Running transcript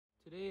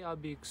Today I'll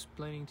be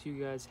explaining to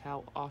you guys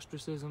how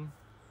ostracism,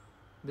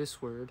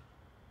 this word,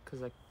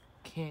 because I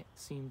can't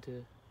seem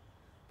to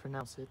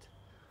pronounce it,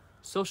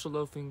 social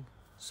loafing,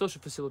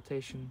 social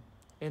facilitation,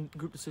 and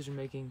group decision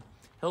making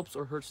helps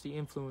or hurts the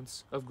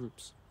influence of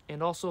groups,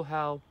 and also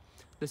how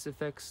this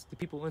affects the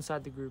people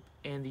inside the group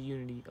and the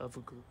unity of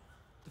a group.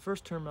 The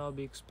first term I'll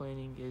be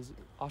explaining is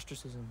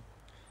ostracism,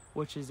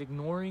 which is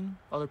ignoring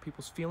other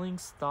people's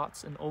feelings,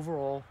 thoughts, and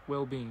overall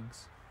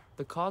well-beings.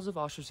 The cause of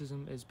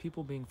ostracism is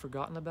people being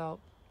forgotten about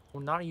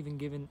or not even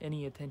given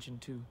any attention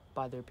to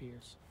by their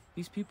peers.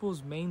 These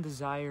people's main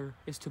desire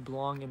is to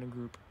belong in a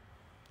group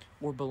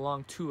or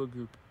belong to a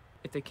group.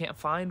 If they can't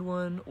find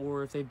one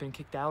or if they've been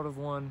kicked out of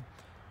one,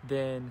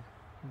 then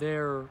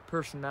their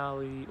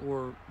personality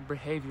or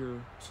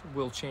behaviors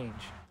will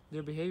change.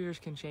 Their behaviors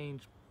can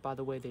change by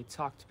the way they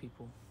talk to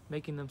people,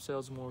 making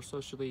themselves more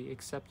socially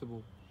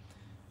acceptable.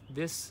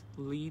 This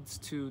leads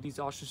to these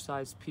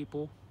ostracized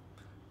people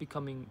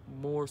becoming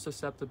more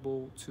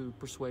susceptible to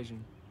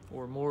persuasion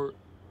or more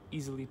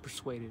easily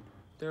persuaded.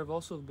 There have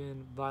also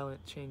been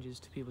violent changes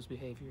to people's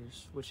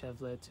behaviors, which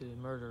have led to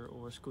murder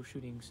or school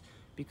shootings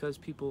because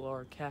people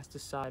are cast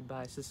aside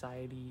by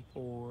society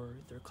or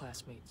their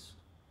classmates.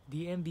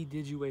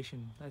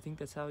 De-individuation, I think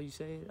that's how you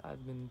say it.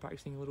 I've been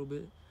practicing a little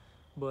bit,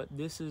 but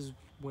this is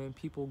when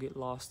people get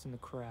lost in the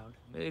crowd.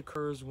 It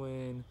occurs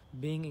when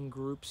being in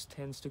groups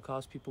tends to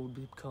cause people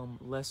to become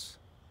less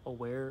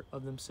aware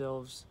of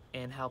themselves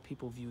and how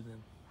people view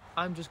them.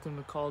 I'm just going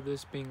to call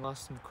this being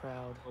lost in the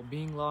crowd. Well,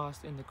 being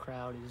lost in the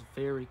crowd is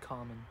very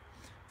common.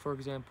 For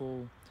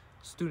example,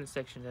 student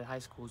sections at high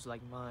schools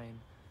like mine,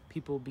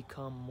 people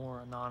become more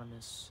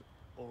anonymous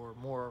or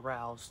more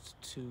aroused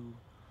to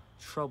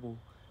trouble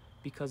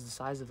because of the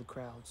size of the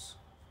crowds.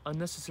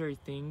 Unnecessary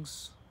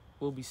things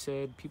will be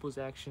said, people's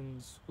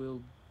actions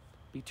will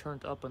be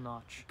turned up a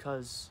notch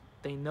because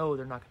they know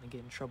they're not going to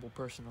get in trouble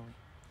personally.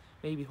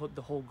 Maybe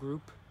the whole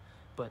group,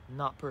 but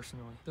not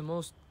personally. The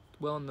most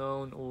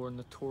well-known or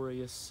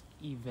notorious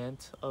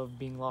event of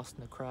being lost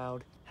in the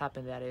crowd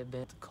happened at an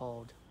event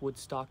called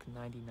Woodstock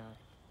 99.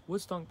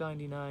 Woodstock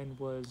 99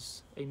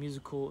 was a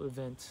musical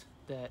event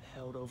that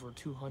held over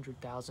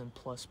 200,000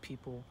 plus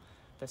people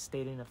that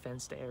stayed in a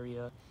fenced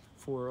area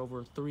for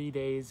over 3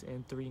 days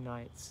and 3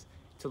 nights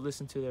to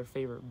listen to their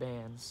favorite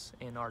bands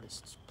and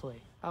artists play.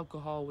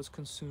 Alcohol was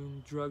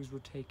consumed, drugs were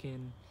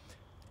taken,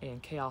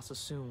 and chaos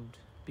assumed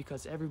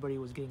because everybody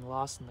was getting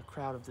lost in the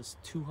crowd of this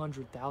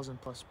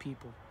 200,000 plus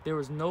people. There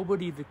was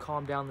nobody to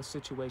calm down the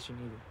situation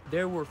either.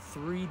 There were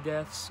 3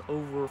 deaths,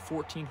 over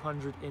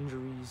 1,400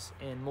 injuries,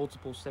 and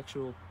multiple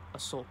sexual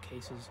assault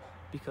cases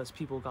because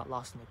people got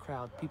lost in the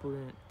crowd. People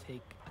didn't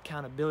take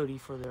accountability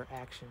for their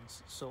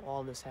actions, so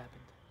all this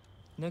happened.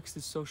 Next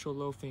is social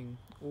loafing,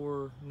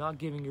 or not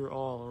giving your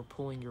all or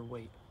pulling your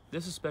weight.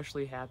 This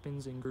especially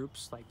happens in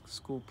groups like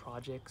school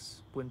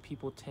projects when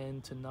people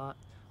tend to not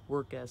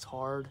work as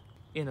hard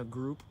in a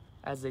group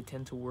as they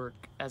tend to work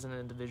as an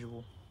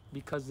individual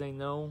because they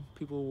know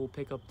people will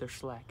pick up their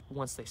slack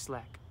once they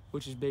slack,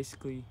 which is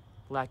basically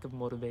lack of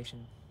motivation.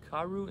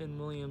 Carew and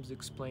Williams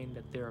explained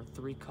that there are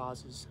 3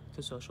 causes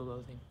to social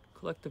loathing.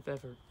 Collective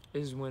effort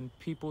is when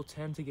people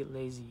tend to get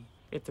lazy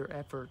if their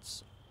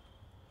efforts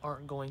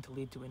aren't going to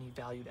lead to any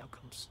valued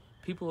outcomes.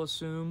 People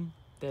assume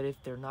that if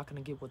they're not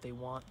going to get what they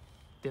want,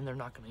 then they're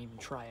not going to even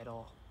try at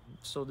all.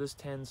 So this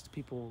tends to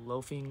people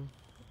loafing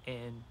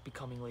and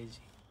becoming lazy.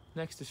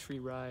 Next is free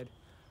ride.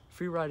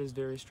 Free ride is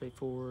very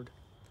straightforward.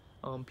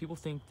 People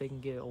think they can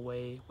get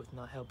away with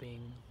not helping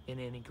in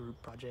any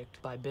group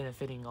project by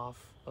benefiting off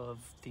of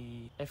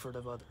the effort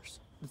of others.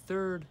 The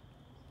third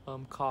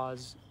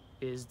cause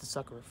is the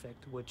sucker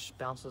effect, which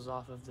bounces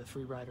off of the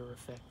free rider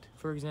effect.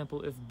 For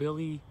example, if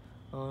Billy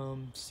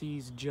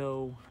sees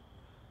Joe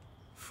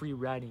free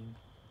riding,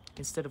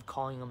 instead of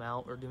calling him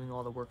out or doing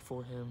all the work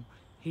for him,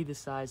 he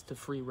decides to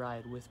free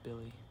ride with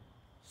Billy.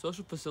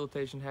 Social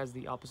facilitation has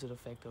the opposite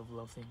effect of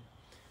loafing.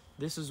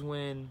 This is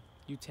when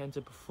you tend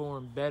to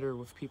perform better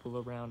with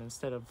people around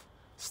instead of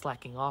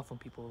slacking off when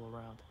people are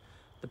around.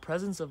 The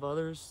presence of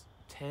others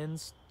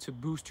tends to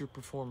boost your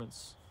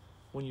performance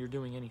when you're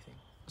doing anything.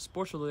 A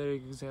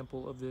sports-related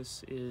example of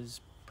this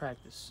is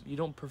practice. You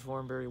don't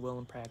perform very well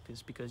in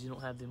practice because you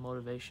don't have the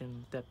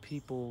motivation that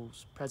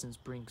people's presence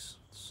brings.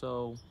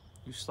 So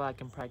you slack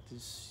in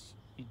practice,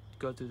 you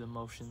go through the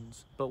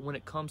motions. But when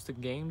it comes to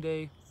game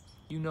day,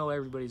 you know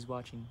everybody's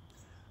watching,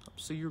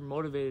 so you're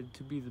motivated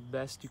to be the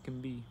best you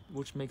can be,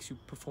 which makes you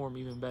perform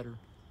even better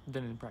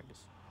than in practice.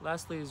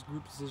 Lastly is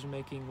group decision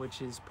making,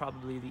 which is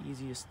probably the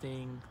easiest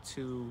thing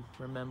to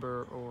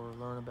remember or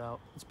learn about.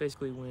 It's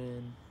basically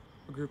when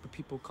a group of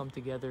people come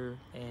together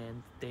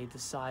and they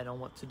decide on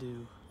what to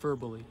do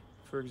verbally.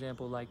 For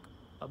example, like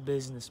a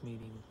business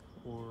meeting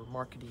or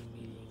marketing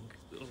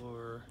meeting,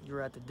 or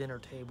you're at the dinner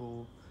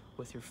table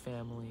with your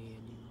family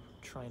and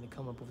you're trying to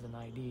come up with an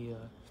idea.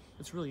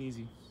 It's really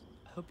easy.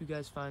 I hope you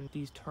guys find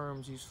these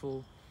terms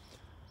useful,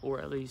 or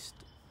at least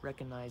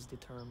recognize the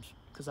terms,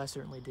 because I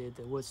certainly did,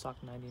 the Woodstock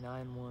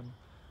 99 one,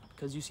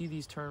 because you see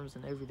these terms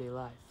in everyday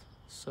life.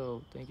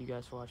 So thank you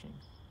guys for watching.